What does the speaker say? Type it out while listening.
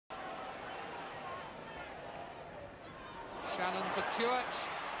Shannon for Tuart.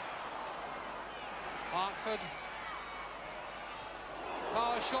 Hartford.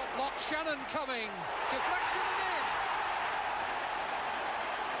 Power shot blocked. Shannon coming. Deflection and in.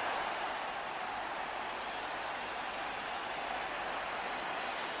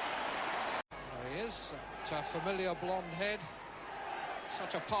 There he is. That familiar blonde head.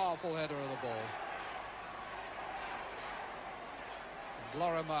 Such a powerful header of the ball. And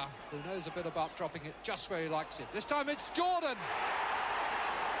Lorimer, who knows a bit about dropping it just where he likes it. This time it's Jordan.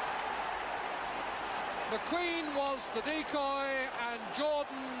 McQueen was the decoy and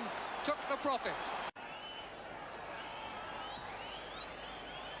Jordan took the profit.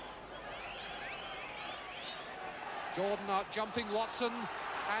 Jordan out jumping Watson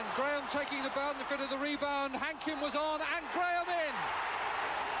and Graham taking the benefit of the rebound. Hankin was on and Graham in.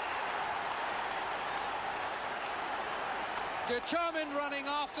 Determined running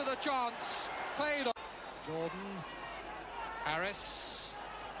after the chance. Paid on. Jordan. Harris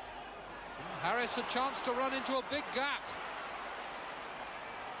a chance to run into a big gap.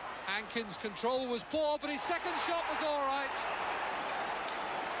 Hankin's control was poor, but his second shot was all right.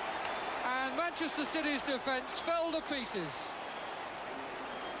 And Manchester City's defence fell to pieces.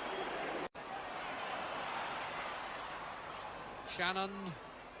 Shannon.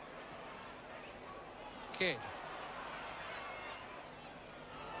 Kidd.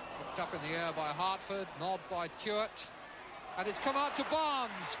 Picked up in the air by Hartford, nod by Tuart. And it's come out to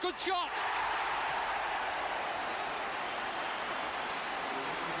Barnes. Good shot!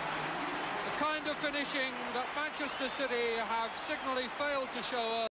 The kind of finishing that Manchester City have signally failed to show us.